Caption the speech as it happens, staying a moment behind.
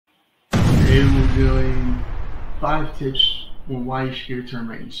Today we'll be doing 5 tips on why you should get a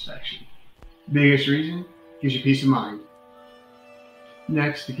termite inspection. Biggest reason, gives you peace of mind.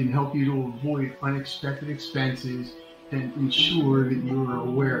 Next, it can help you to avoid unexpected expenses and ensure that you are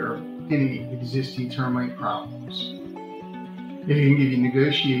aware of any existing termite problems. It can give you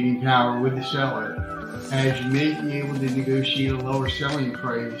negotiating power with the seller, as you may be able to negotiate a lower selling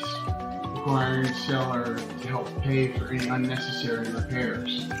price, requiring the seller to help pay for any unnecessary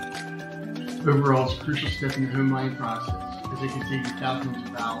repairs. Overall, it's a crucial step in the home buying process, as it can save you thousands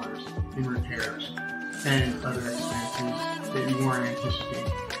of dollars in repairs and other expenses that you weren't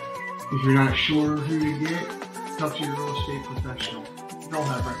anticipating. If you're not sure who to get, talk to your real estate professional. They'll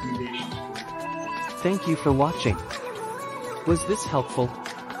have recommendations for you. Thank you for watching. Was this helpful?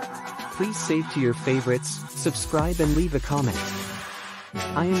 Please save to your favorites, subscribe and leave a comment.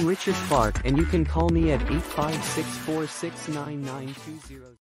 I am Richard Clarke and you can call me at 856469920.